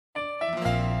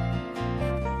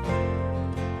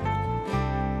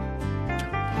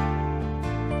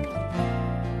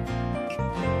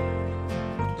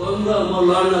म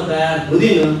लड्न तयार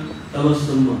हुँदिनँ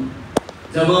तबसम्म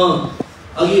जब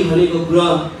अघि भनेको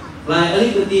कुरालाई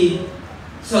अलिकति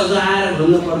सजाएर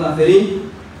भन्नु पर्दाखेरि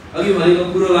अघि भनेको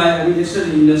कुरोलाई हामी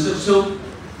यसरी लिन सक्छौँ।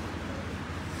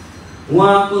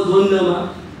 उहाँको द्वन्द्वमा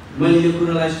मैले यो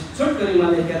कुरालाई छोटकरी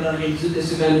लेखेर राखेको छु,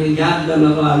 त्यसै कारण याद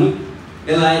गर्नको लागि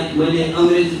यसलाई मैले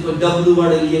अङ्ग्रेजीको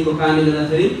डब्लुबाट लिएको कारणले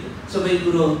गर्दाखेरि सबै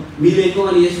कुरो मिलेको।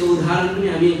 अनि यसको उदाहरण पनि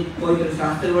हामी पवित्र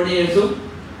शास्त्रबाट हेर्छौँ।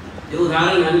 त्यो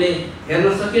उदाहरण हामीले हेर्न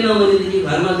सकेनौँ भनेदेखि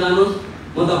घरमा जानुहोस्,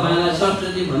 म तपाईँलाई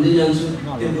सर्टली भन्दै जान्छु,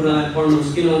 त्यो कुरालाई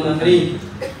पढ्नुहोस्। किन भन्दाखेरि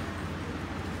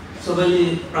सबैले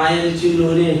प्रायः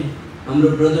चिन्नुहुने हाम्रो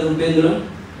ब्रदर उपेन्द्र,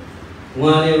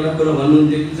 उहाँले एउटा कुरो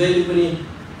भन्नुहुन्थ्यो कि जहिले पनि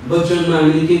वचनमा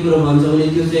हामीले के कुरो भन्छौँ भने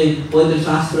त्यो चाहिँ पवित्र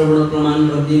शास्त्रबाट प्रमाण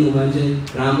गरिदिनु भयो भने चाहिँ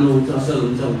राम्रो हुन्छ, असल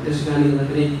हुन्छ। त्यसै कारणले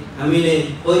गर्दाखेरि हामीले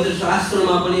पवित्र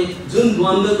शास्त्रमा पनि जुन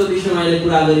द्वन्द्वको विषयमा अहिले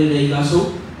कुरा गरिरहेका छौँ,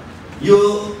 यो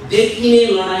देखिने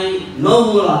लडाइँ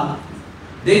नहोला।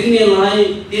 देखिने लडाइँ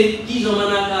ती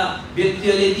जमानाका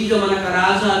व्यक्तिहरूले, ती जमानाका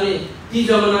राजाहरूले, ती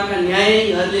जमानाका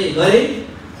न्यायहरूले गरे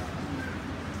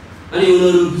अनि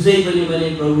उनीहरू विजय पनि बने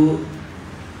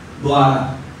प्रभुद्वारा।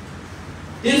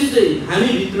 त्यस्तै हामी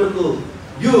भित्रको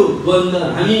यो द्वन्द्व,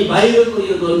 हामी बाहिरको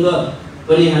यो द्वन्द्व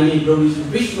पनि हामी प्रभु यीशु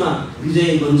ख्रीष्टमा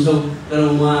विजय बन्छौँ, तर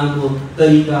उहाँको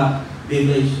तरिका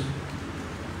बेग्लै छ।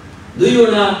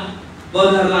 दुईवटा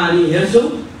पदहरूलाई हामी हेर्छौँ।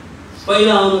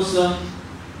 पहिला आउनुहोस् न,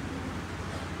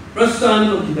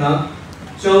 प्रस्थानको किताब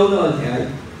 14 अध्याय।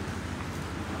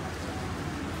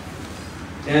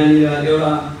 त्यहाँनिर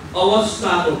एउटा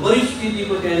अवस्थाको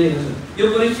परिस्थितिको त्यहाँनिर छ। यो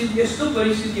परिस्थिति यस्तो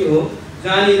परिस्थिति हो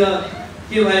जहाँनिर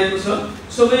के भएको छ,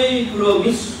 सबै कुरो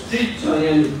मिश्रित छ।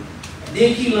 यहाँनिर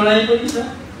देखि लडाइँ पनि छ,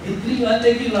 भित्री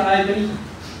अदेखि लडाइँ पनि छ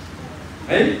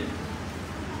है।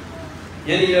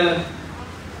 यहाँनिर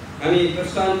हामी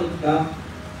प्रस्थानको किताब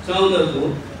 14 को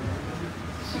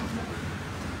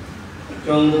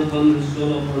 14, 15,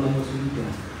 16 पढ्नुपर्छ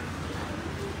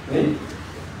है।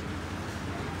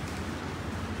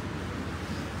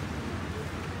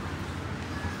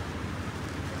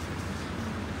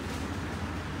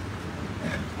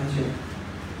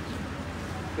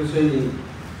 कसैले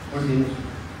पढिदिनुहोस्।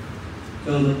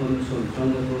 14, 15, 16।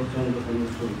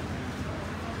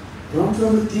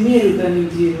 प्रभु तिमीहरूका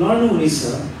निम्ति लड्नु हुनेछ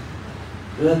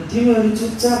र तिमीहरू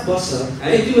चुपचाप बस।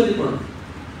 यति मात्रै पढ।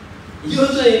 यो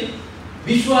चाहिँ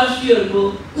विश्वासीहरूको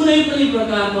कुनै पनि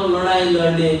प्रकारको लडाइँ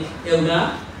लड्ने एउटा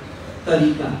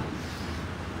तरिका।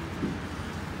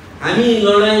 हामी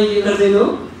लडाइँ के गर्दैनौँ?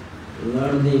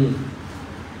 लड्दैनौँ।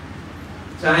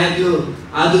 चाहे त्यो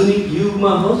आधुनिक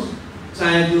युगमा होस्,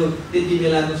 चाहे त्यो त्यति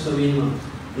बेलाको समयमा होस्,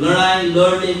 लडाइँ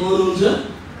लड्ने कौन हुन्छ?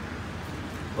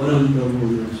 परम प्रभु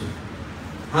हुनुहुन्छ।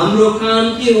 हाम्रो काम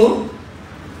के हो?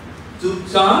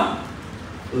 चुपचाप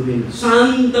उभिनु,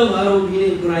 शान्त भएर उभिने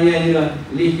कुरा यहाँनिर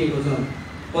लेखिएको छ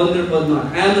 15 पदमा।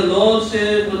 And the Lord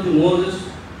said unto Moses,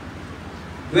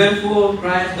 Wherefore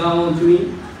criest thou unto me?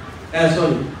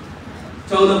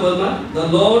 14 पदमा, The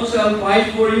Lord shall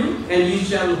fight for you and you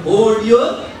shall hold your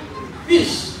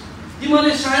peace.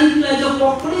 तिमीले शान्तिलाई चाहिँ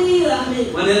पक्रिराख्ने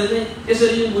भनेर चाहिँ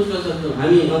यसरी बुझ्न सक्छौ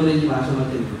हामी अङ्ग्रेजी भाषामा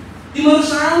चाहिँ। तिमीहरू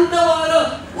शान्त भएर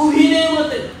उभिने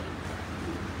मात्रै।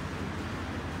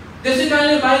 त्यसै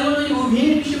कारणले बाइबलले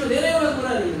उभिने विषयमा धेरैवटा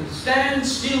कुरा लेखेको छ। स्ट्यान्ड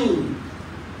स्टिल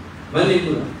भन्ने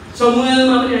कुरा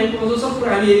समुएलमा पनि हामी पाउँछौँ। सब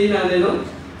कुरा हामी हेरिरहँदैनौँ।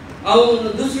 अब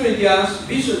दोस्रो इतिहास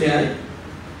 20 अध्याय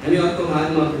हामी अर्को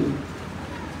भागमा पनि।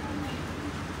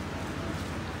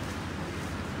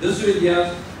 दोस्रो इतिहास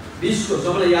 20 को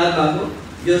सबैलाई याद भएको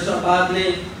यहोशापातले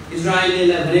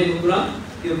इजरायलीलाई भनेको कुरा,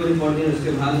 त्यो पनि पढिदिनुहोस्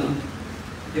त्यो भागमा।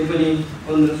 त्यो पनि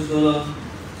 15, 16,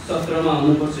 17 मा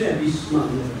हुनुपर्छ या 20 मा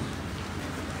हुनुपर्छ।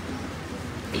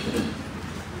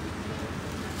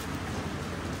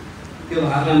 त्यो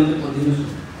भागलाई मात्रै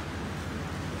पढिदिनुहोस्।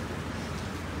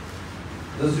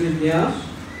 दोस्रो इतिहास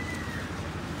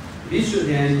 20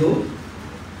 अध्यायको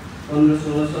 15,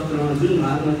 16, 17 मा जुन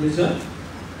भागमा के छ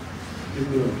त्यो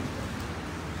कुरो।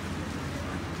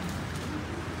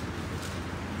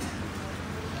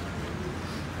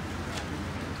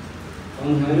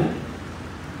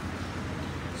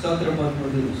 17 पद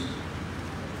पढिदिनुहोस्।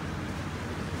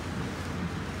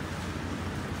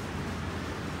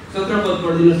 17 पद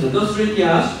पढिदिनुहोस् न। दोस्रो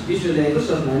इतिहास 20 अध्यायको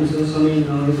 17। हामीसँग समय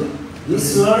नरहेको। यस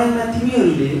लडाइँमा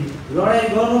तिमीहरूले लडाइँ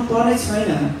गर्नु पर्ने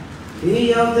छैन। हे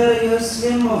यहुदा र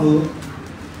यरुशलेममा हो,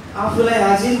 आफूलाई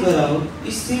हाजिर गराऊ,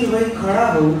 स्थिर भई खडा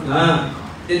हो।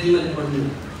 त्यति मात्रै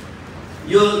पढिदिनुहोस्।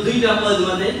 यो दुईटा पद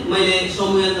मात्रै। मैले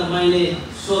समुएल, तपाईँले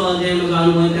 16 अध्यायमा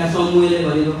जानुभयो, त्यहाँ समुएलले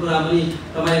भनेको कुरा पनि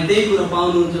तपाईँले त्यही कुरा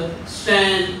पाउनुहुन्छ।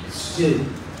 Stand still.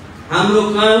 हाम्रो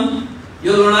काम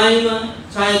यो लडाइँमा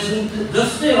चाहे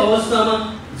जस्तै अवस्थामा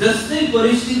जस्तै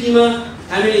परिस्थितिमा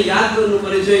हामीले याद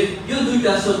गर्नुपर्ने चाहिँ यो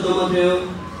दुईटा शब्द मात्रै हो।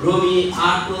 रोमी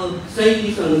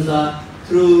 8:37 अनुसार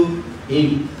थ्रु हिम।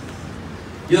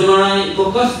 यो लडाई म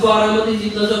कसद्वारा मात्रै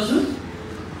जित्न सक्छु?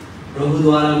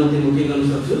 प्रभुद्वारा मात्रै म के गर्न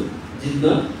सक्छु? जित्न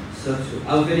सक्छु।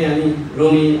 अब फेरि हामी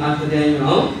रोमी 8 अध्यायमा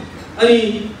हौ। अनि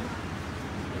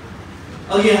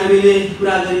अघि हामीले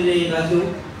कुरा गरिरहेका थियौँ,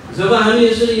 जब हामी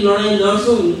यसरी लडाई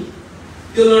लड्छौँ नि,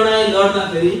 त्यो लडाई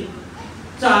लड्दाखेरि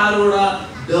 4वटा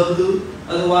डब्लु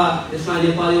अथवा यसमा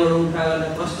नेपालीबाट उठा गर्दा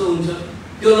कस्तो हुन्छ?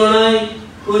 त्यो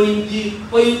लडाईको निम्ति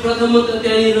प्रथम त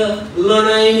त्यहाँनिर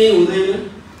लडाई नै हुँदैन,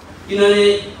 किनभने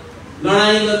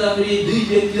लडाई गर्दाखेरि दुई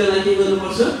व्यक्तिहरूलाई के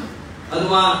गर्नुपर्छ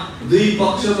अथवा दुई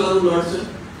पक्षहरू लड्छ।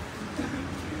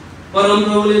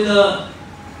 परमप्रभुले त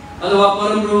अथवा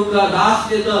परमप्रभुका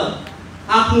दासले त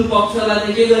आफ्नो पक्षलाई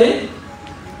त के गरे?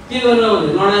 के गर्न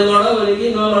भने लडाई लड भने कि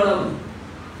नलड भने?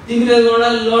 तिमीले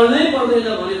लडाई लड्नै पर्दैन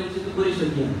भनेपछि त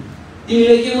परिसकियो।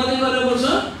 तिमीले के मात्रै गर्नुपर्छ?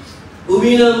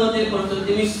 उभिन मात्रै पर्छ।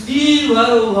 तिमी स्थिर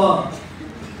भएर उभ।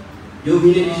 यो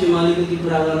उभिने विषयमा अलिकति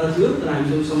कुरा गर्न थियो, तर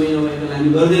हामीसँग समय नभएकोले हामी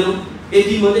गर्दैनौँ।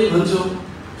 यति मात्रै भन्छौँ,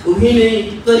 उभिने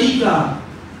तरिका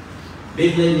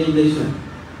बेग्लै बेग्लै छ।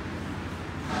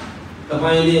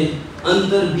 तपाईले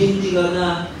अन्तर्विन्ती गर्दा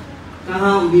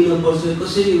कहाँ उभिन पर्छ,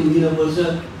 कसरी उभिन पर्छ,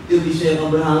 त्यो विषय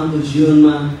अब्राहमको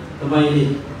जीवनमा तपाईले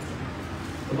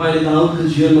दाउदको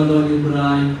जीवनमा तपाईँले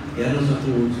कुरालाई हेर्न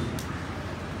सक्नुहुन्छ।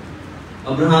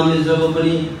 अब्राहमले जब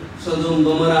पनि सदोम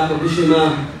गमोराको विषयमा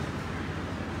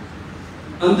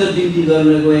अन्तर्विन्ती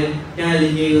गर्न गए, त्यहाँ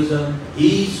लेखिएको छ ही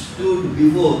स्टुड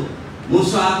बिफोर।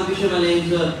 मूसाको विषयमा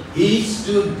लेखिएको छ ही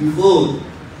स्टुड बिफोर।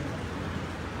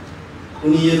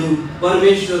 उनीहरू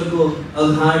परमेश्वरको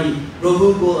अगाडि,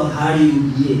 प्रभुको अगाडि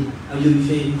उभिए। अब यो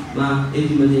विषयमा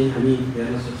यति मात्रै हामी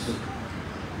हेर्न सक्छौँ।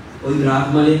 पवित्र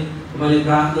आत्माले तपाईँले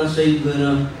प्रार्थना सहित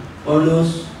गरेर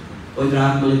पढ्नुहोस्। पवित्र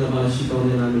आत्माले तपाईँलाई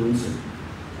सिकाउँदै लानुहुन्छ।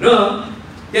 र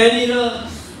त्यहाँनिर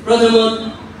प्रथम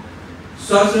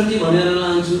सरस्वती भनेर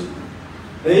लान्छु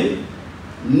है।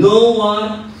 नो वार,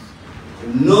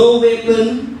 नो वेपन,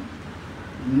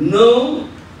 नो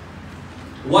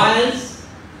वाइल्स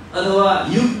अथवा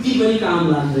युक्ति पनि काम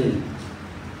लाग्दैन।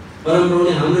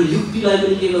 परमप्रभुले हाम्रो युक्तिलाई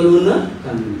पनि के गर्नुहुन्न?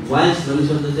 वाइल्स भन्ने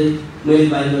शब्द चाहिँ मैले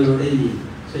बाइबलबाटै लिएँ।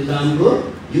 शैतानको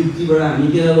युक्तिबाट हामी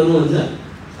के गर्नुहुन्छ?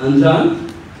 अन्जान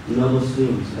नबस्नु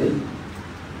हुन्छ है।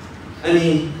 अनि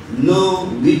नो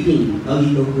विपिङ,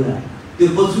 अघिको कुरा, त्यो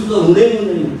पछुतो हुँदै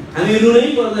हुँदैन। हामी रुनै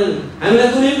पर्दैन, हामीलाई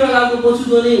कुनै प्रकारको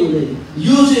पछुतो नै हुँदैन।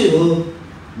 यो चाहिँ हो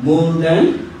मोर देन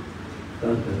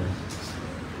कन्करर।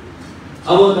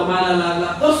 अब तपाईँलाई लाग्ला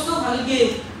कस्तो खालके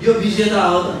यो विजेता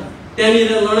हो त?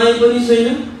 त्यहाँनिर लडाई पनि छैन,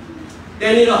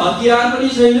 त्यहाँनिर हतियार पनि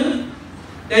छैन,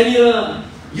 त्यहाँनिर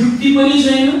युक्ति पनि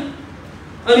छैन,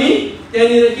 अनि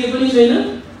त्यहाँनिर के पनि छैन?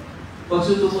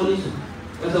 पछुतो पनि छैन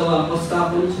अथवा पस्ताव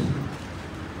पनि छैन।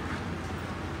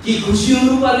 कि खुसी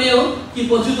हुनुपर्ने हो कि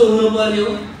पछुतो हुनुपर्ने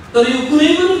हो? तर यो कुनै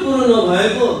पनि कुरो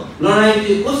नभएको लडाई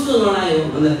चाहिँ कस्तो लडाई हो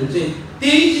भन्दाखेरि चाहिँ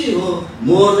त्यही चाहिँ हो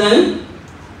मोर देन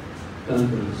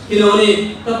कन्करर। किनभने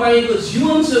तपाईको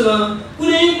जीवनसँग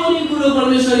कुनै पनि कुरो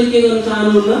परमेश्वरले के गर्न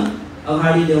चाहनुहुन्न?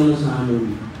 अगाडि ल्याउन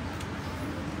चाहनुहुन्न।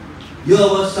 यो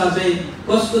अवस्था चाहिँ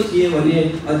कस्तो थिए भन्ने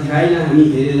अध्यायलाई हामी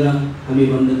हेरेर हामी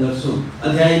बन्द गर्छौँ।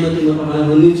 अध्याय मात्रै म तपाईँलाई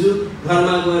भनिदिन्छु।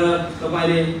 घरमा गएर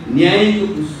तपाईँले न्यायको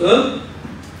पुस्तक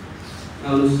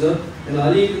आउनुहोस् त, त्यसलाई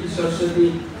अलिकति सरस्वती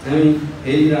हामी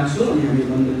हेरिराख्छौँ अनि हामी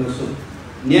बन्द गर्छौँ।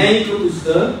 न्यायको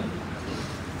पुस्तक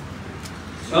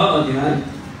 6 अध्याय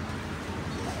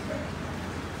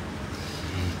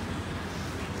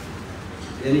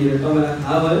यहाँनिर तपाईँलाई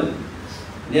थाहा भयो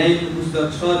न्यायको पुस्तक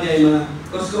 6 अध्यायमा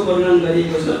कसको वर्णन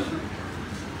गरिएको छ?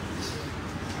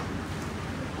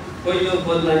 पहिलो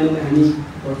पदलाई मात्रै हामी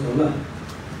पढ्छौँ ल।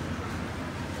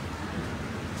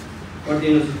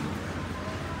 पढ्दिनुहोस्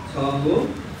 6को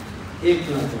 1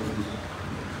 मा पढ्नुहोस्।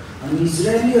 अनि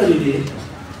इजरायलीहरूले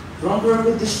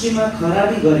परमप्रभुको दृष्टिमा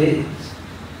खराबी गरे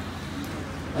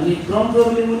अनि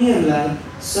परमप्रभुले उनीहरूलाई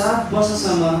 7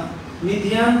 वर्षसम्म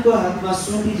मिद्यानको हातमा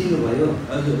सुम्पिदिनु भयो।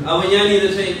 हजुर, अब यहाँनिर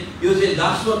चाहिँ यो चाहिँ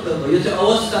दासत्वको, यो चाहिँ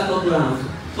अवस्थाको कुरा आउँछ,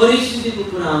 परिस्थितिको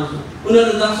कुरा आउँछ।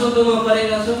 उनीहरू दासत्वमा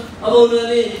परेका छ। अब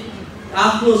उनीहरूले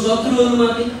आफ्नो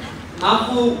शत्रुहरूमाथि,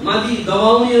 आफूमाथि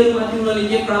दबाउनेहरूमाथि उनीहरूले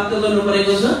के प्राप्त गर्नु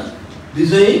परेको छ?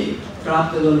 विजय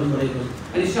प्राप्त गर्नु परेको छ।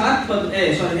 अनि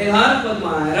 11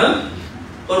 पदमा आएर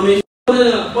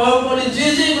परमेश्वरले पौलले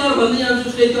जे गर भन्दै जान्छ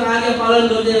उसले त्यो आज्ञा पालन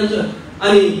गर्दै जान्छ।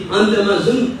 अनि अन्त्यमा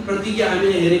जुन प्रतिज्ञा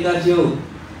हामीले हेरेका थियौँ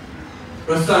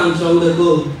प्रस्थान 14को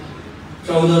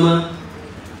 14 मा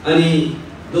अनि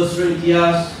दोस्रो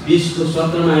इतिहास 20को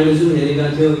 17 मा हामीले जुन हेरेका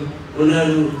थियौँ,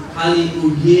 उनीहरू खाली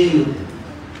उभिए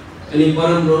अनि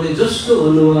परमप्रभुले जस्तो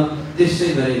भन्नुभयो त्यसै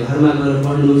गरी घरमा गएर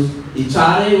पढ्नुहोस्। यी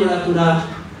चारैवटा कुरा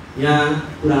यहाँ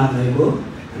पुरा भएको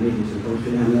हामी देख्छौँ।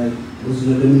 परमेश्वरले हामीलाई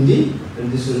बुझ्नको निम्ति र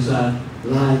त्यसअनुसार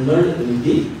लडाइँ लड्नको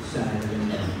निम्ति सहायता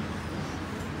गर्नुहुन्छ।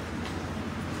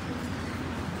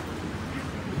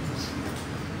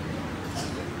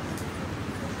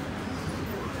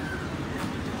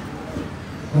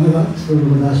 धन्यवाद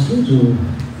प्रभुदासले जो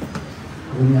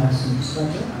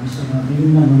आशबाट हामीसँग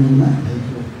विभिन्न मण्डलीमा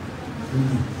भएको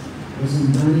वचन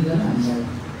बाँडिकन हामीलाई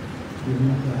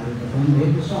विभिन्न कुराहरू बताउनु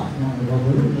भएको छ आफ्नो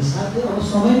अनुभवहरू र साथै अब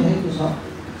समय भएको छ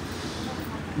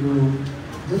यो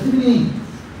जति पनि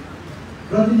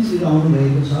प्रतिनिधिहरू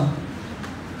आउनुभएको छ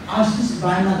आशिष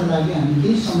बाँड्नका लागि हामी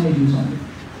केही समय दिन्छौँ।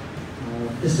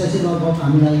 त्यसलाई चाहिँ लगभग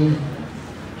हामीलाई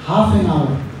हाफ एन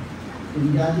आवर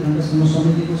आधी घन्टासम्म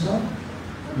समय दिएको छ।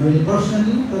 मैले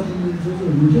पर्सनली प्रतिनिधि जो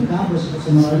हुनुहुन्थ्यो कहाँ बसेको छ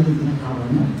मलाई अलिकति थाहा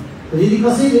भएन। यदि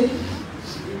कसैले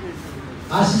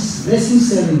आशिष ब्लेसिङ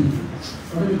सेयरिङ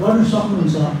तपाईँले गर्न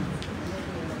सक्नुहुन्छ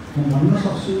म भन्न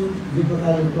सक्छु यो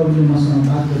प्रकारले प्रभुले मसँग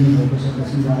बात गर्नुभएको छ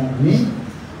दक्षिणबाट भने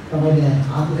तपाईँले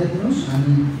हात उठाइदिनुहोस्।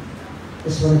 हामी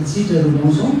यसबाट चिटहरू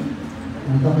ल्याउँछौँ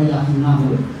अनि तपाईँले आफ्नो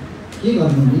नामहरू के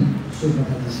गर्नुहुने सो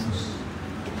बताइदिनुहोस्।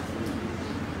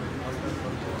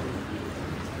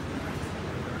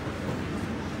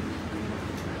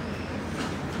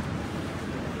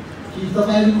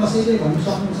 तपाईहरु कसैले भन्न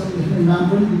सक्नुहुन्छ भने नाम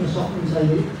पनि दिन सक्नुहुन्छ।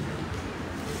 अहिले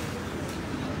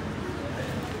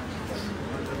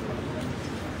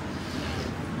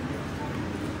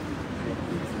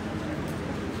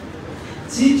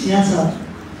चिट यहाँ छ।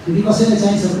 यदि कसैलाई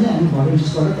चाहिन्छ भने हामी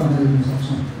भलन्टियर्सबाट तपाईँलाई दिन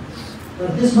सक्छौँ। तर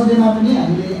त्यसमध्येमा पनि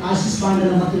हामीले आशिष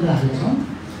बाँडेर मात्रै राखेका छौँ।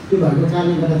 त्यो भएको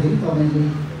कारणले गर्दाखेरि तपाईँले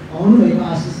आउनुभएको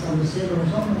आशिष तपाईँले सेयर गर्न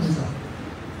सक्नुहुन्छ।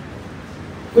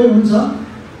 कोही हुन्छ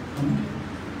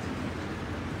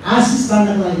आशिष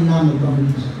बाँड्नको लागि नामहरू तपाईँ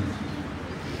दिन सक्नुहुन्छ।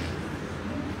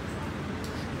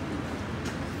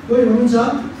 कोही हुनुहुन्छ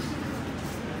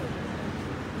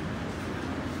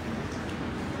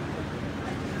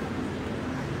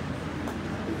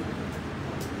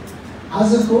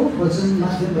आजको वचन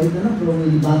माध्यम भइकन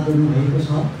प्रभुले बात गर्नुभएको छ।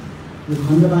 यो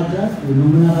खण्डबाट यो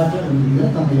नमुनाबाट लिएर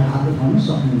तपाईँले हात उठाउन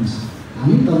सक्नुहुन्छ।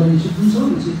 हामी तपाईँले चित्छौँ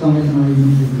यो चिज तपाईँले मलाई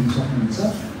दिन सक्नुहुन्छ।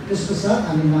 त्यसपश्चात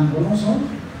हामी नाम बोलाउँछौँ।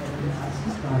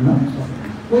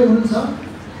 कोही हुनुहुन्छ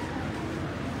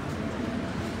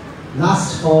लास्ट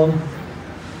कल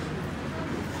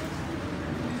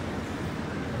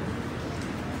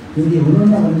यदि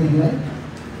हुनुहुन्न भनेदेखिलाई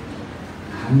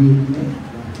हामी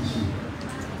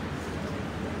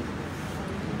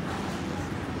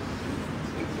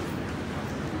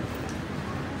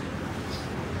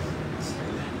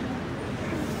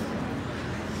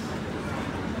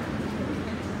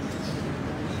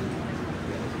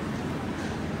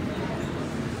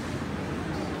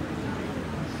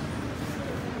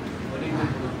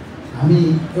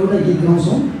एउटा गीत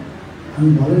गाउँछौँ। हामी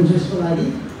भलन्टियर्सको लागि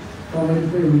तपाईँले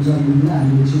कोही हुन्छ भने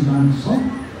हामीले एकछिन बाँड्छौँ।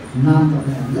 नाम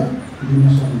तपाईँ हामीलाई दिन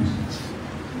सक्नुहुन्छ।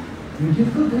 यो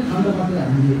गीतको दुई खण्ड मात्रै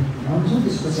हामीले गाउँछौँ।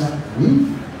 त्यसपश्चात हामी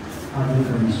अगाडि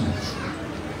बढ्नेछौँ।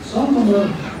 सङ नम्बर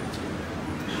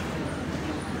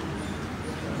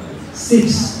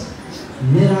 6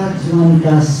 मेरा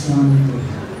जीवनका स्वामी।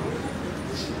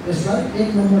 यसलाई 1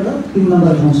 नम्बर र 3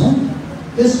 नम्बर गाउँछौँ।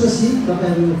 त्यसपछि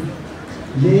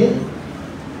तपाईँहरूले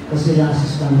कसैले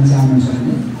आशिष पाउन चाहनुहुन्छ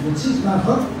भने यो चिज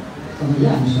मार्फत तपाईँले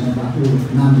हामीसँग बाटो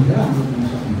नाम लेखेर हाम्रो दिन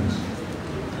सक्नुहुन्छ।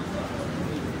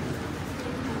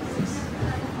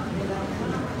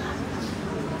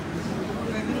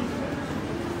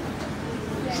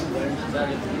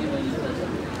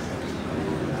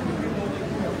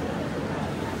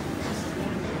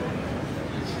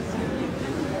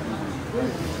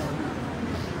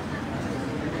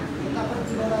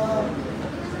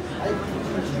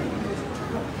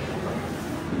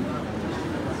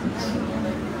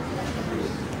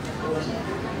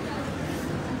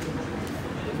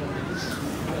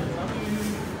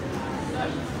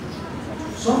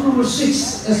 सङ नम्बर 6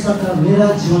 यसबाट मेरा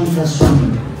जीवनका स्वामी।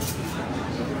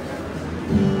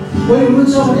 कोही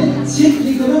हुनुहुन्छ भने चिट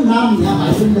लेखेर नाम यहाँ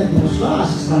भाइबललाई दिनुहोस् ल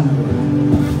आशिष पाउनको लागि।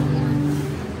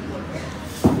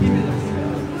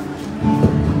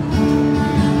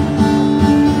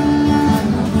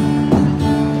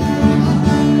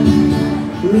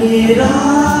 मेरा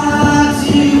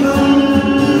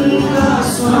जीवनका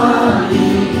स्वामी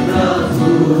प्रभु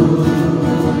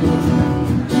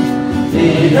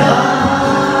मेरा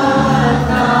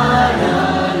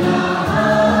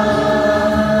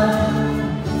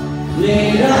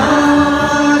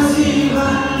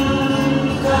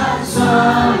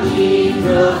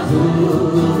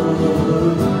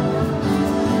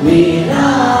मेरा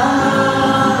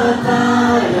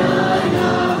तारा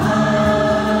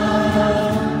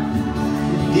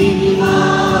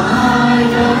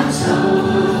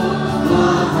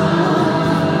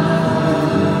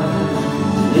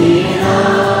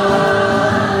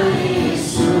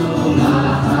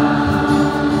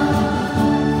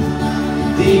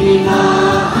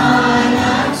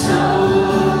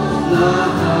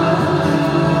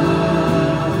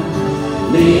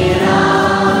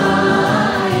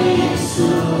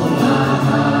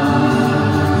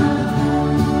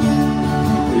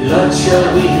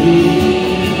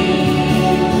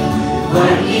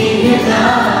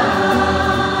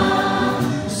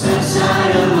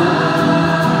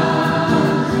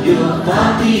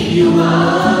युवा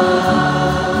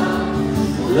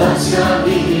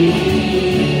लक्ष्यविहीन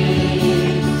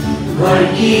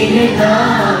भड्किने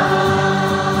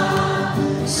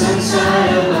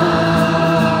संसारमा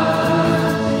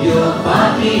यो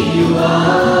पापी युवा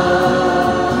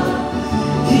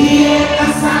थिएन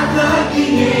साथ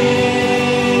दिने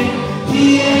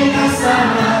थिएन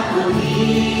सारा कोही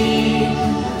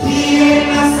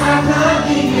थिएन साथ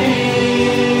दिने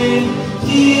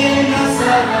थिएन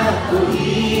सारा कोही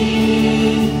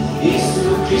यीशु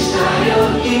ख्रीष्ट आयो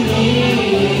तिमी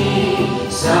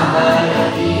सहारा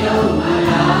दियौ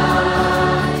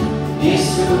मलाई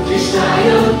यीशु ख्रीष्ट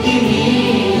आयो तिमी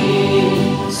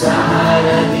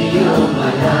सहारा दियौ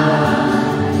मलाई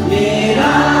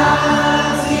मेरा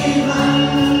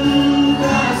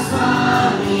जीवनका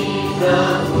स्वामी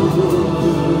प्रभु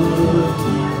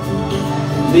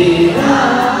मेरा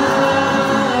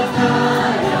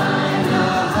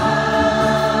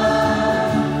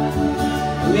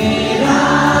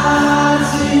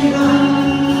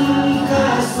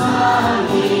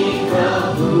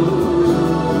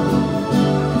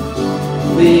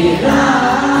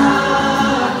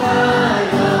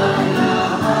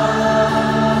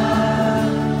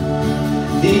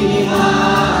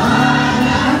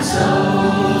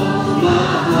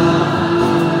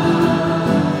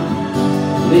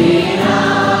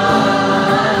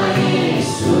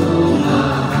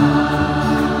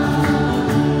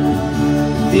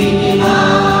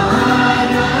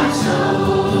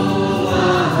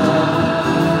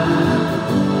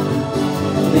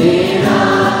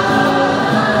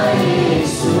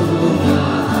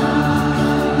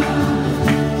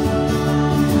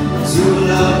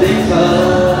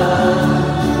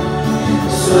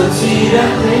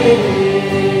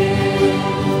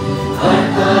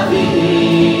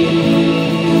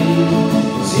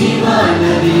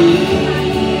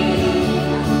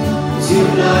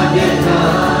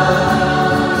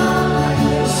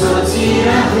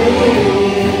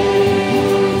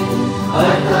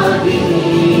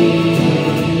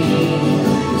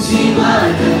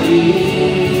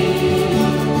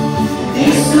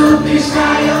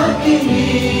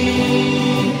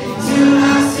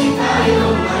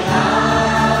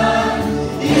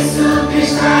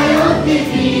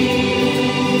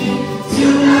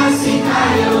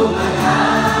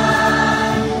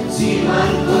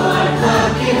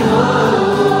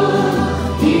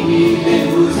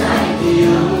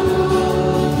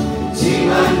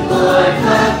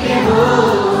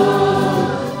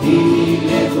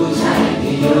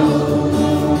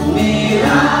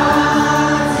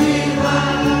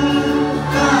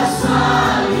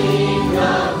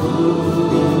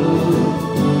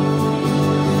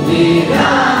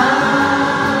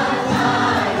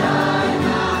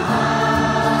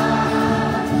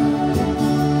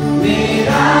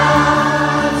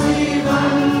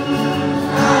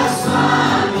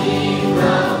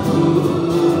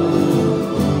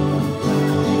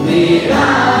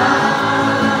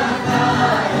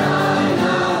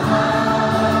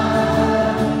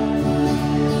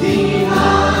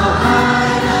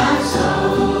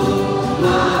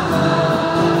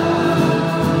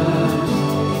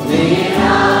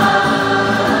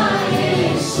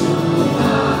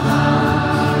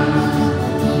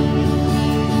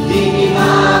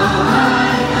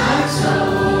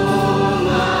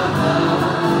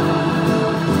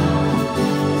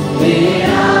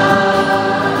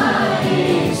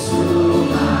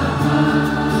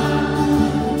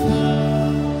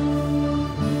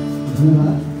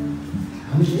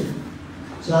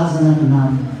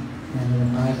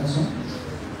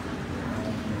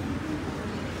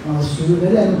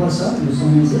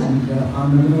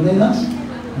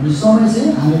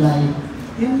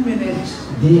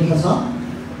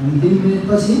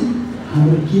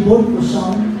कीबोर्डको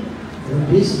साउन्ड र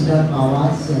बेस गिटारको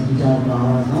आवाज या गिटारको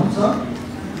आवाज आउँछ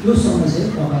त्यो समय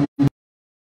चाहिँ तपाईँ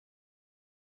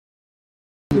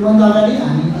त्योभन्दा अगाडि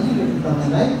हामी अलिकति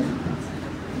तपाईँलाई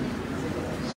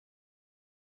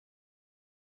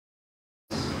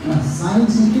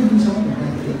साइन्स के दिन्छौँ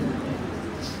भन्दाखेरि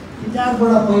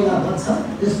गिटारबाट पहिला बज्छ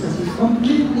त्यसपछि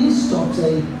कम्प्लिटली स्टप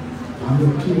चाहिँ हाम्रो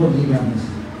कीबोर्डले गर्नेछ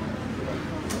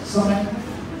समय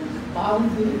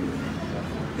पाउन्ड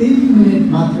 3 मिनट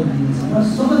मात्र दिन्छ म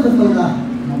सबैभन्दा पहिला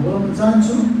म बोल्न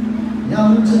चाहन्छु यहाँ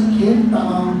हुनुहुन्छ खेत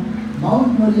Tamang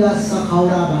Mount Moriya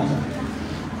सखौराबाट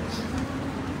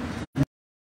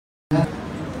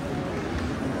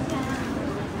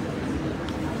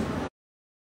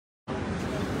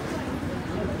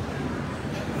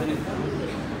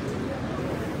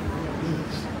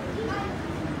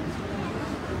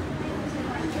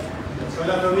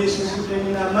Sekolah kami susu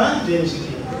kami nama James.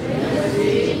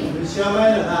 दृश्यमय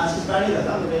रहँदा आशिषवाणी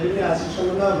रहँदा म कहिले पनि आशिष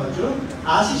सम्बन्ध भन्छु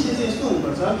आशिषले चाहिँ यस्तो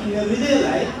हुनुपर्छ कि मेरो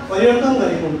हृदयलाई परिवर्तन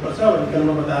गरेको हुनुपर्छ भनेर म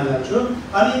बताएर जान्छु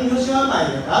अनि यो सेवा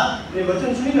पाइरहँदा मेरो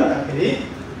वचन सुनिरहँदाखेरि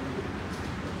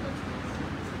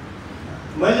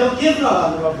मैले के कुरा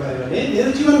अनुभव गरेँ भने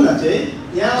मेरो जीवनमा चाहिँ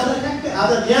यहाँ आउँदा ठ्याक्कै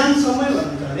आज बिहान समय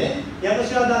भन्नुहुन्छ भने यहाँको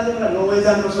सेवा दाजु मलाई 9 बजी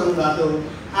जानुपर्छ भन्नुभएको थियो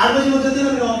 8 बजी म जति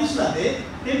बेला मेरो अफिसमा थिएँ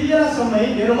त्यति बेला समय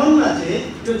मेरो मनमा चाहिँ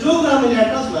त्यो जो कुरा मैले यहाँ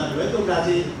टच गरेको भए त्यो कुरा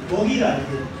चाहिँ भोगिरहेको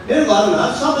थिएँ मेरो घरमा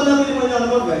सबभन्दा मैले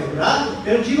अनुभव गरेको कुरा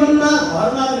मेरो जीवनमा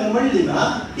घरमा मेरो मण्डलीमा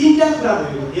 3टा कुरा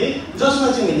भएको थिए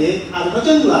जसमा चाहिँ मैले आज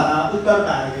वचनद्वारा उत्तर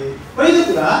पाएको थिएँ पहिलो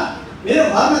कुरा मेरो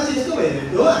घरमा चाहिँ यस्तो भइरहेको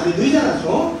थियो हामी 2 जना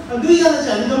छौँ अनि 2 जना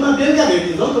चाहिँ हामी जम्मा बेलुका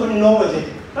भेट्दैछौँ त्यो पनि 9 बजे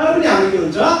तर पनि हामी के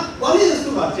हुन्छ कहिले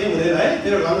जस्तो घर चाहिँ हुँदैन है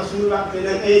मेरो घरमा सुरु भएको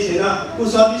छैन केही छैन ऊ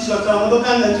सर्भिस गर्छ म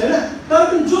दोकान जान्छु होइन तर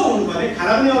पनि जो हुनु पर्ने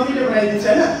खाना पनि अफिसले बनाइदिन्छ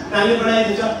होइन नानीले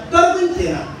बनाइदिन्छ तर पनि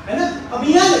थिएन होइन अब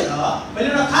यहाँनिर मैले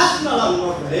एउटा खास कुरा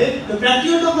अनुभव गरेँ त्यो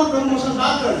प्र्याक्टिकल टकमा प्रमोसन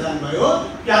बात गर्न जानुभयो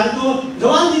कि आज त्यो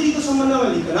जवान दिदीको सम्बन्धमा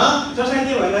लिकन जसलाई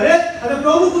के भन्नु अरे अब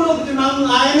प्रभुको लोक त्यो नाम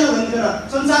आएन भनिकन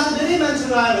संसारको धेरै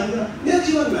मान्छेहरू आयो भनिकन मेरो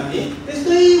जीवनमा नि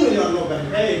त्यस्तै मैले अनुभव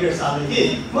गरेँ 1.5 सालदेखि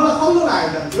मलाई कस्तो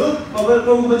लागेको जान्थ्यो अब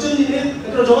प्रभु वचन दिने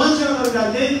यत्रो जवान सेवा गरेर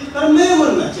जान्थेँ तर मेरो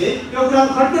मनमा चाहिँ यो कुरा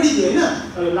खटपटी थियो होइन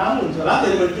तर लामो हुन्छ होला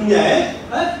त्यसले मैले टुङ्ग्याएँ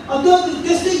है अब त्यो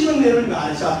त्यस्तै जीवन मेरो पनि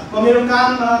भएको छ म मेरो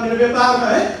काममा मेरो व्यापारमा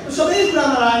है सबै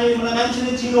कुरामा लागेँ मलाई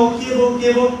मान्छेले चिनो के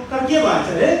भयो तर के भएछ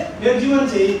अरे मेरो जीवन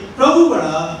चाहिँ प्रभुबाट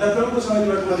र प्रभुको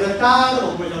समयबाट म चाहिँ टाढो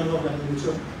भएको मैले अनुभव गरेको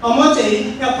हुन्छु अब म चाहिँ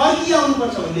त्यहाँ फर्की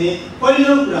आउनुपर्छ भन्ने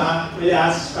पहिलो कुरा मैले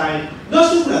आशिष पाएँ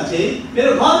दोस्रो कुरा चाहिँ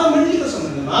मेरो घर र मण्डलीको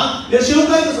सम्बन्धमा मेरो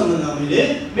सेवकाईको सम्बन्धमा मैले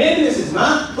मेन मेसेजमा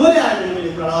थोरै आएर मैले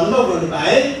कुरा अनुभव गर्नु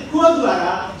पाएँ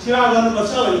कोद्वारा सेवा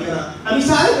गर्नुपर्छ भनिकन हामी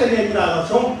साह्रै कहिले कुरा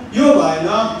गर्छौँ यो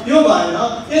भएन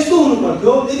यस्तो हुनु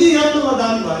पर्थ्यो यदि राम्रो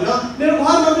दान भएन मेरो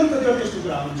घरमा पनि कतिवटा त्यस्तो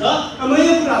कुरा हुन्छ म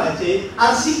यो कुरालाई चाहिँ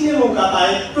आज सिक्ने मौका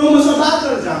पाएँ प्रभुसँग बात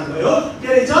गरेर जानुभयो के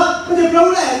रहेछ म चाहिँ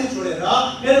प्रभुलाई हेर्नु छोडेर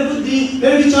मेरो बुद्धि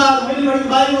मेरो विचार मैले पढेको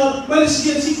बाइबल मैले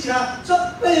सिकेको शिक्षा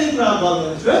सबै कुरा बल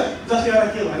गर्छु है जसले गर्दा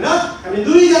के भएन हामी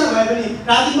 2 जना भए पनि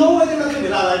राति 9 बजे मात्रै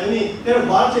भेला भए पनि मेरो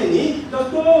घर चाहिँ नि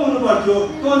जस्तो हुनु पर्थ्यो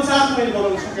त्यो अनुसार मैले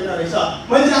बनाउन सकेन रहेछ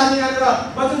मैले आज यहाँनिर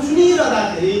वचन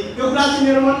सुनिरहँदाखेरि यो कुरा चाहिँ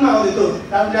मेरो मनमा आउँदै थियो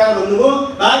दाजुले भन्नुभयो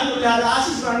भाइले आज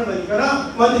आशिष बाँड्नु भनिकन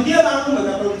मैले के बाँड्नु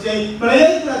भन्दा प्रभु चाहिँ मलाई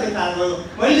यही कुरा देखाएर गयो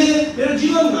मैले मेरो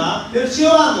जीवनमा मेरो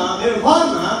सेवामा मेरो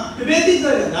घरमा त्यो व्यतीत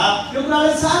गरिरहँदा यो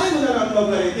कुरालाई साह्रै मजाले अनुभव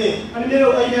गरेको थिएँ अनि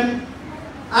मेरो अहिले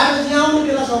आज यहाँ आउने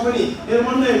बेलासम्म पनि मेरो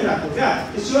मनमा एउटा थियो क्या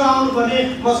त्यो सेवा आउनुपर्ने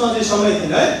मसँग चाहिँ समय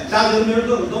थिएन है दाजुहरू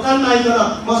मेरो दोकानमा आइकन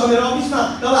मसँग मेरो अफिसमा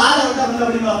तब आधा घन्टाभन्दा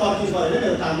बढी मलाई पर्खिनु पऱ्यो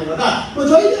मेरो कामले गर्दा म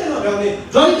जहिले नभ्याउने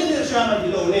जहिले मेरो सेवामा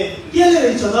ढिलो हुने केले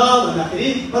रहेछ त भन्दाखेरि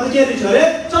म त के रहेछ अरे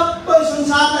सबै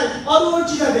संसारलाई अरू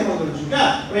चिजलाई देखाउँदो रहेछु क्या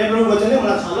यहाँ प्रभु वचनले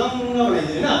मलाई छलङ्ग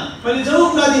बनाइदियो होइन मैले जो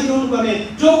कुरा देखाउनु पर्ने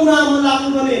जो कुरा मन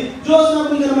लाग्नुपर्ने जोसमा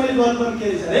पुगेर मैले गर्नुपर्ने के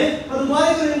रहेछ अरे म त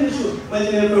गरेको रहेछु मैले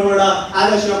मेरो प्रभुबाट आज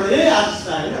सेवाबाट यही आशिष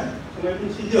पाएँ होइन समय पनि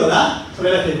सिद्धि होला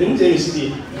सबैलाई फेरि पनि जय सिद्धि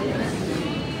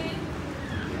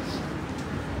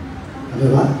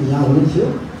धन्यवाद यहाँ हुनुहुन्थ्यो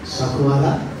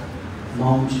सकुवाला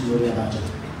माउन्ट मोरियाबाट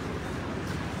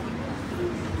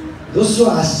दोस्रो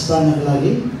आशिष पाउनको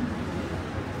लागि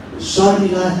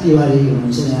शर्मिला तिवारी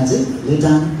हुनुहुन्छ यहाँ चाहिँ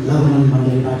लेटान लबनन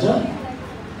मण्डलीबाट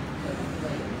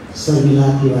शर्मिला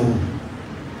तिवारी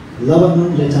लबनन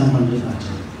लेटान मण्डलीबाट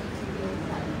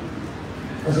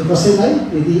अझ कसैलाई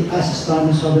यदि आशिष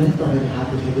पाउनु छ भने तपाईँले हात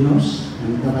उठाइदिनुहोस्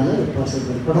हामी तपाईँलाई प्रसेस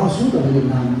गरी पठाउँछौँ तपाईँले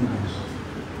नाम दिनुहोस्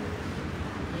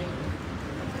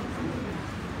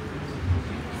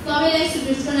सबैलाई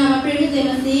श्रीकृष्ण नाममा प्रेम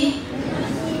दिनुहोस्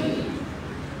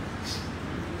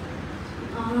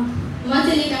म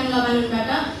चाहिँ लेखाङ लबानबाट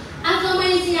आज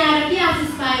मैले चाहिँ आएर के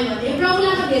आशिष पाएँ भने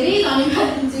प्रभुलाई म धेरै धन्यवाद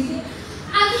दिन्छु कि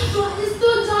आज यस्तो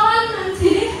जवान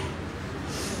मान्छेले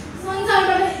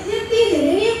संसारबाट यति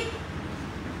धेरै नि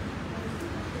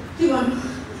के भन्नु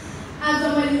आज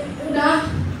मैले एउटा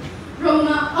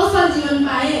प्रभुमा असल जीवन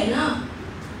पाएँ होइन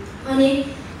अनि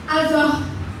आज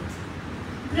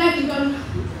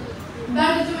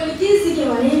प्र्याक्टिकलबाट चाहिँ मैले के सिकेँ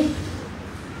भने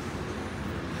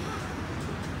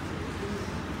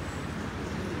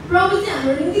प्रभु चाहिँ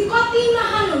हाम्रो निम्ति कति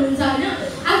महान हुनुहुन्छ होइन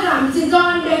आज हामी चाहिँ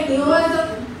जवान व्यक्ति हो आज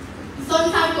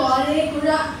संसारको हरेक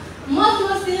कुरा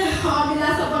मस्ती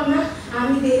अभिलाषापनमा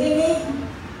हामी धेरै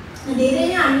नै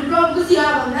हामी प्रभुको सेवा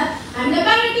भन्दा हामीलाई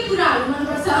बाहिरकै कुराहरू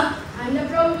मनपर्छ हामीलाई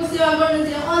प्रभुको सेवा गर्नु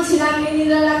चाहिँ अल्छी लाग्ने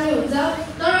निद्रा लाग्ने हुन्छ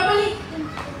तर पनि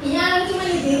यहाँ चाहिँ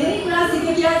मैले धेरै कुरा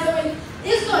सिकेँ कि आज मैले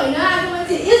यस्तो होइन आज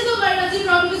मान्छे यस्तो गरेर चाहिँ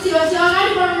प्रभुको सेवा चाहिँ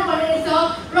अगाडि बढाउनु पर्ने रहेछ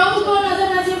प्रभुको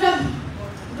नजरमा चाहिँ एउटा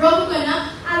प्रभुको होइन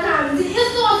आज हामी चाहिँ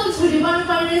यस्तो असल छोरी बन्नु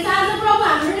पर्ने रहेछ आज प्रभु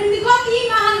हाम्रो निम्ति कति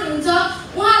महान हुनुहुन्छ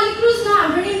उहाँले क्रुसमा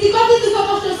हाम्रो निम्ति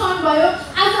गर्नुभयो।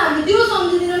 आज हामी त्यो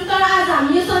सम्झिँदैनौँ, तर आज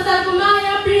हामी यो संसारको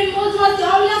माया प्रेम मोज मस्ती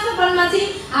अभिलाषापनमा चाहिँ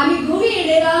हामी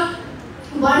घुमिहिँडेर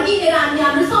भड्किएर हामी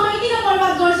हाम्रो समय किन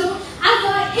बर्बाद गर्छौँ? आज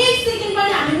एक सेकेन्ड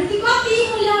पनि हाम्रो निम्ति कति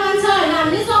मूल्यवान छ होइन।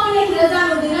 हामीले समय लेखेर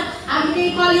जानु हुँदैन। हामीले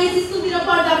कलेज स्कुलतिर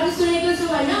पढ्दा पनि सुनेको छौँ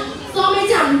होइन, समय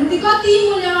चाहिँ हाम्रो निम्ति कति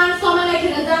मूल्यवान, समय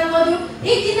लेखेर जानु पर्यो।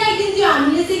 एक दिन त्यो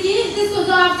हामीले चाहिँ के त्यसको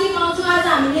जवाब चाहिँ पाउँछौँ। आज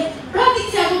हामीले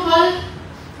प्रतीक्षाको फल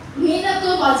मेहनतको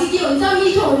फल चाहिँ के हुन्छ,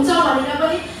 मिठो हुन्छ भनेर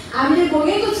पनि हामीले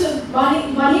भोगेको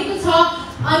भनेको छ।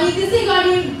 अनि त्यसै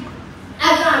गरी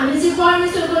आज हामीले चाहिँ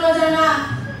परमेश्वरको नजरमा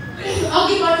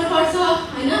अघि बढ्नुपर्छ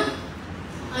होइन।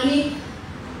 अनि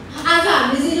आज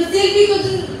हामीले चाहिँ यो सेल्फीको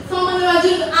जुन सम्बन्धमा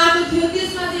जुन आएको थियो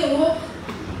त्यसमा चाहिँ हो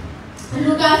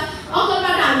लुकास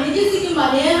अकलबाट हामीले के सिक्यौँ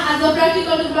भने आज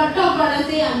प्र्याक्टिकल टकबाट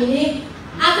चाहिँ हामीले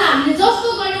आज हामीले जस्तो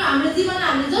गऱ्यौँ हाम्रो जीवन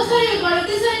हामीले जसरी गऱ्यौँ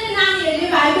त्यसरी नै नानीहरूले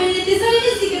भाइ बहिनीले त्यसरी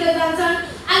नै सिकेर जान्छन्।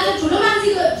 आज ठुलो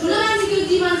मान्छेको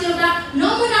जीवन चाहिँ एउटा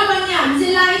नमुना बन्ने हामी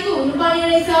चाहिँ लागेको हुनुपर्ने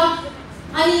रहेछ।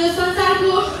 अनि यो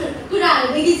संसारको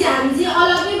कुराहरूदेखि चाहिँ हामी चाहिँ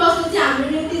अलग नै बस्नु चाहिँ हाम्रो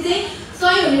निम्ति चाहिँ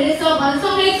सही हुने रहेछ।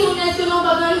 भन्सँग 119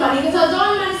 वचन भनेको छ, जन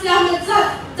मानिसले आफ्नो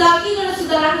चाल के गरेर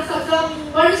सुधार राख्न सक्छ,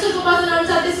 परमेश्वरको वचन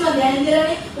अनुसार त्यसमा ध्यान दिएर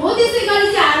नै हो। त्यसै गरी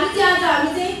चाहिँ हामी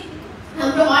चाहिँ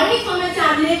हाम्रो हरेक समय चाहिँ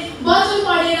हामीले वचन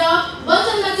पढेर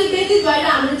वचनमा चाहिँ व्यतीत भएर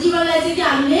हाम्रो जीवनलाई चाहिँ कि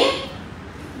हामीले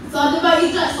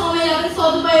सदुपयोग समयलाई पनि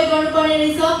सदुपयोग गर्नुपर्ने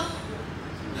रहेछ।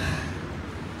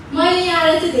 मैले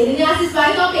यहाँलाई चाहिँ धेरै नै आशिष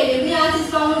पाएँ, तपाईँहरूले पनि आशिष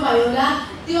पाउनुभयो होला।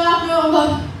 त्यो आफ्नो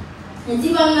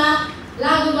जीवनमा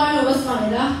लागु गर्नुहोस्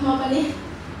भनेर म पनि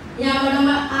यहाँबाट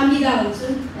बिदा हुन्छु।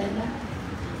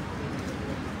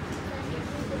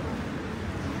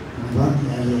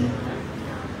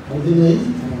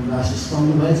 आशिष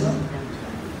पाउनुभएछ।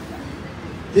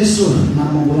 तेस्रो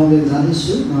नाममा बोलाउँदै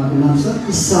जाँदैछु, उहाँको नाम छ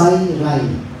इसाई राई,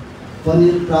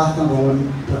 पनिर प्रार्थना भवन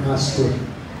प्रकाशपुर।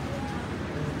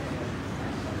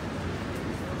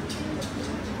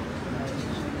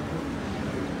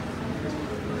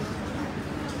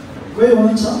 कोही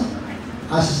हुनुहुन्छ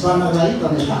आशिष पाउनको लागि?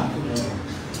 तपाईँलाई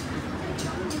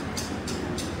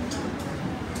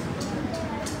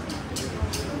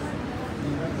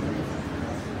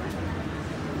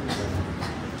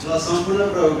सम्पूर्ण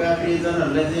प्रभुका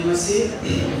प्रियजनहरूलाई चाहिँ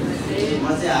म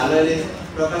चाहिँ हालैले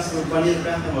प्रकाशपुर पनिर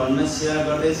प्रार्थना भवनमा सेवा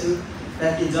गर्दैछु।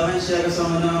 ताकि जमाई सेवाको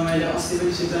सम्बन्धमा मैले अस्ति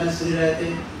पनि सूचना सुनिरहेको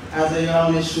थिएँ। आज यो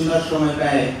आउने सुन्दर समय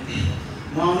पाएँ।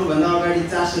 म आउनुभन्दा अगाडि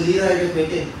चासो लिइरहेको थिएँ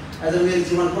कि आज मेरो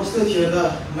जीवन कस्तो थियो त,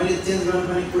 मैले चेन्ज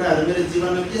गर्नुपर्ने कुराहरू मेरो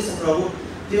जीवनमा के छ प्रभु,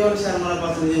 त्यो अनुसार मलाई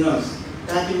वचन दिनुहोस्,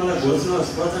 ताकि मलाई घोच्नुहोस्,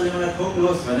 वचनले मलाई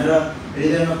ठोक्नुहोस् भनेर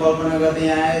हृदयमा कल्पना गर्दै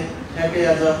यहाँ आएँ। ठ्याक्कै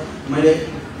आज मैले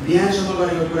बिहानसम्म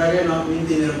गरेको कुराकै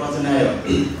निम्ति मेरो वचन आयो।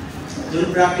 जुन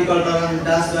प्र्याक्टिकल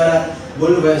दासद्वारा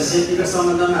बोल्नुभयो सेफ्टीको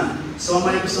सम्बन्धमा,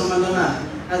 समयको सम्बन्धमा।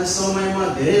 आज समयमा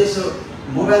धेरै जसो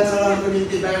मोबाइल चलाउनको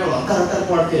निम्ति बाइबल हतार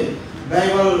पढ्थेँ।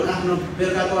 बाइबल आफ्नो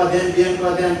बेलुकाको अध्ययन बिहानको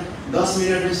अध्ययन 10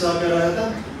 मिनटमै सकेर त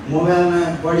मोबाइलमा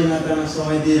बढी मात्रामा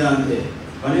समय दिइरहन्थे।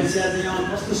 भनेपछि आज यहाँ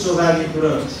कस्तो सौभाग्य कुरो,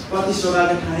 कति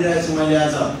सौभाग्य ठानिरहेको छु मैले।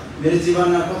 आज मेरो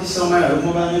जीवनमा कति समयहरू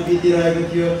मोबाइलमा बितिरहेको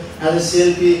थियो। आज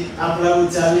सेल्फी आफूलाई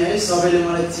उचाल्ने है, सबैले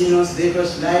मलाई चिनोस्,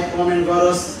 देखोस्, लाइक कमेन्ट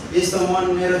गरोस्, यस्तो मन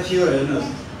मेरो थियो हेर्नुहोस्।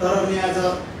 तर पनि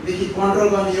आजदेखि कन्ट्रोल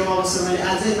गर्ने यो अवसर मैले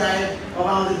आजै पाएँ। अब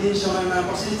आउँदो दिन समयमा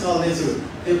कसरी चल्दैछु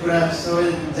त्यो कुरा सबै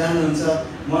जान्नुहुन्छ।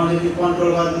 मैले पनि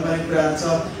कन्ट्रोल गर्नुपर्ने कुराहरू छ।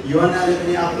 युवानाले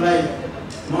पनि आफूलाई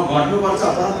म घट्नुपर्छ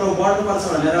परप्रभु बढ्नुपर्छ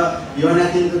भनेर योहना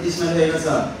 3:30 लेखेको छ।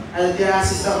 आज त्यो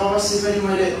आशिष त अवश्य पनि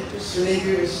मैले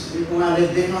सुनेको, उहाँले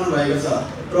देखाउनु भएको छ।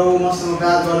 प्रभु मसँग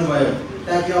बात गर्नुभयो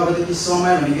ताकि अबदेखि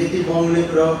समय भनेको यति बहुमूल्य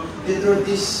कुरो,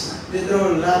 त्यत्रो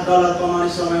लाख डलर कमाउने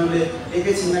समय उसले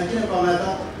एकैछिनमा किन कमायो त?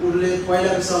 उसले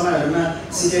पहिलाको समयहरूमा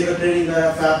सिकेको ट्रेनिङ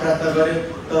गरेर प्राप्त गर्यो।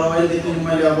 तर अहिलेदेखि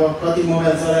मैले अब कति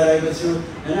मोबाइल चलाइरहेको छु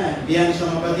होइन,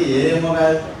 बिहानसम्म कति हेरेँ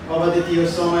मोबाइल। अबदेखि यो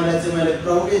समयलाई चाहिँ मैले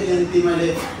प्रभुकै निम्ति मैले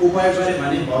उपयोग गरेँ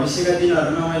भने भविष्यका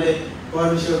दिनहरूमा मैले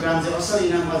परमेश्वरको काम चाहिँ असल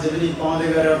इनाम अझै पनि पाउँदै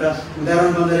गएर एउटा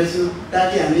उदाहरण बन्दै रहेछु।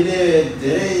 ताकि हामीले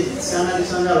धेरै सामाजिक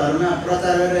सञ्जालहरूमा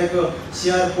प्रचार गरिरहेको,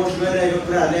 सेयर पोस्ट गरिरहेको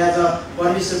कुराहरूले आज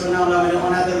परमेश्वरको नामलाई मैले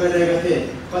अनादर गरिरहेको थिएँ।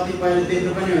 कतिपयले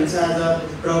देख्नु पनि हुन्छ आज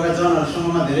प्रभुका जनहरूसँग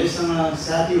म धेरैसँग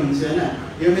साथी हुन्छु होइन।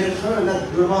 यो मेरो सबैभन्दा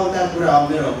दुर्बलता कुरा हो,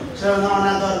 मेरो सबैभन्दा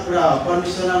अनादर कुरा हो।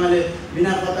 परमेश्वरलाई मैले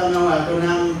बिना पत्तामा उहाँको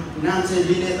नाम चाहिँ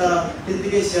लिने तर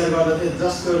त्यत्तिकै सेयर गर्दथे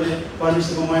जसकोले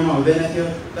परमेश्वरको महिमा हुँदैन थियो।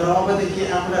 तर अबदेखि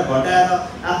आफूलाई घटाएर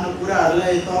आफ्नो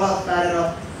कुराहरूलाई तल पारेर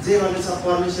जे गर्ने छ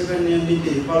परमेश्वरको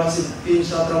निम्ति कलसी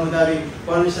 3:17 मुताबिक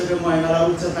परमेश्वरको महिमालाई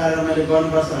उच्च पारेर मैले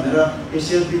गर्नुपर्छ भनेर यो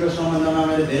सेल्फीको सम्बन्धमा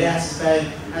मैले धेरै आशिष पाएँ।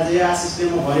 आज यो आशिषले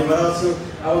म भरिभर छु।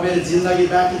 अब मेरो जिन्दगी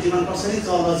बाँकी जीवन कसरी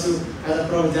चल्दछु आज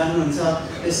प्रभु जान्नुहुन्छ।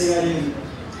 त्यसै गरी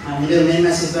हामीले मेन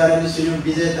मेसेजद्वारा पनि सुन्यौँ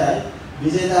विजेता है,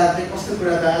 विजेता चाहिँ कस्तो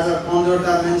कुरा त आज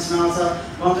कमजोरता मानिसमा आउँछ,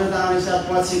 कमजोरता अनुसार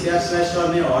पछि ब्याकस्लाइड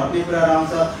गर्ने हट्ने कुराहरू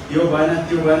आउँछ, यो भएन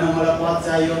त्यो भएन मलाई पद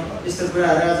चाहियो, यस्तो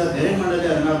कुराहरू आज धेरै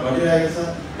मण्डलीहरूमा घटिरहेको छ।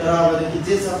 तर अबदेखि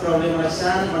जे छ प्रभुले मलाई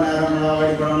सानो बनाएर मलाई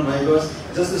अगाडि बढाउनु भएको होस्,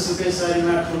 जस्तो सुकै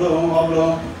शरीरमा ठुलो हौँ अग्लो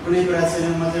हौँ कुनै कुरा छैन,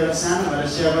 म चाहिँ एउटा सानो भएर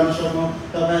सेवा गर्न सकौँ।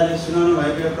 तपाईँहरूले सुनाउनु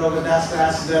भएको यो प्रभु दासको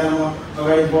आशिषद्वारा म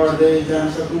अगाडि बढ्दै जान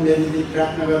सकौँ, मेरो निम्ति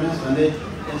प्रार्थना गर्नुहोस् भन्दै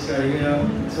यस गरेको यो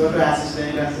छोटो आशिष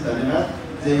ल्याइरहेको छु। धन्यवाद।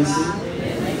 जय मसीह।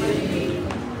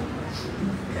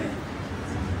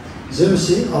 जय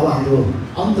मसीह। अब हाम्रो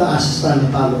अन्त आशिष पाल्ने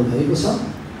पालो भएको छ।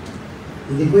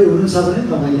 यदि कोही हुनुहुन्छ भने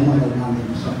तपाईँले मलाई नाम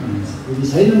दिन सक्नुहुन्छ। यदि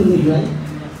छैन उनीहरूलाई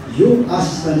यो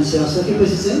आशिष पाल्ने सेवा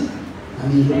सकेपछि चाहिँ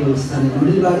हामी लोकल स्थानीय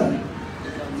मण्डलीबाट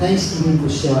थ्याङ्क्स गिभिङको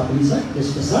सेवा पनि छ।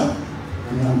 त्यसपश्चात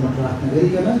हामी अन्त प्रार्थना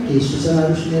गरिकन केही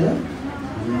सूचनाहरू सुनेर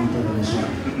हामी अन्त गर्नेछौँ।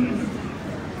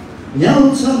 यहाँ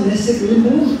हुन्छ मेसेक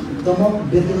लिम्बू दमक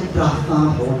बेतल प्रार्थना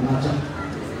भवनबाट।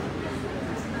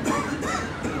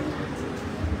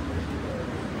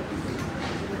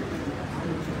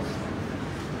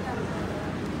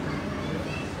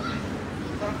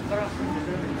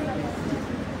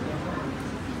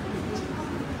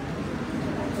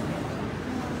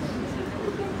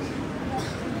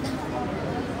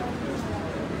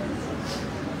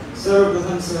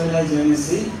 सर्वप्रथम सबैलाई जय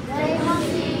मसीह।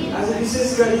 आज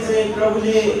विशेष गरी चाहिँ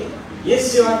प्रभुले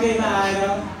यस सेवाकैमा आएर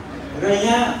र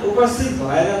यहाँ उपस्थित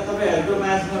भएर तपाईँहरूको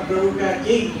माझमा प्रभुका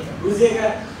केही बुझेका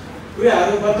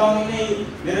कुराहरू बताउनु नै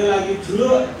मेरो लागि ठुलो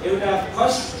एउटा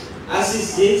फर्स्ट आशिष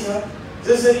यही छ।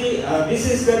 जसरी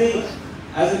विशेष गरी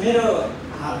आज मेरो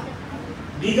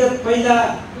विगत पहिला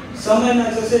समयमा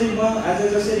जसरी म आज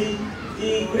जसरी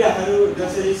ती कुराहरू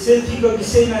जसरी सेल्फीको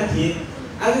विषयमा थिएँ,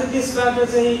 आज त्यसबाट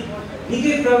चाहिँ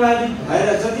निकै प्रभावित भएर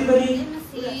जति पनि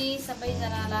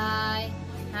सबैजनालाई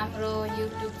हाम्रो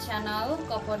युट्युब च्यानल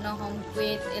कफरनहुम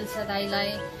विथ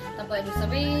el-shaddaiलाई तपाईँहरू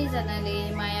सबैजनाले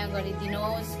माया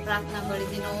गरिदिनुहोस्, प्रार्थना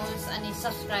गरिदिनुहोस् अनि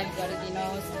सब्सक्राइब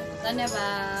गरिदिनुहोस्।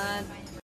 धन्यवाद।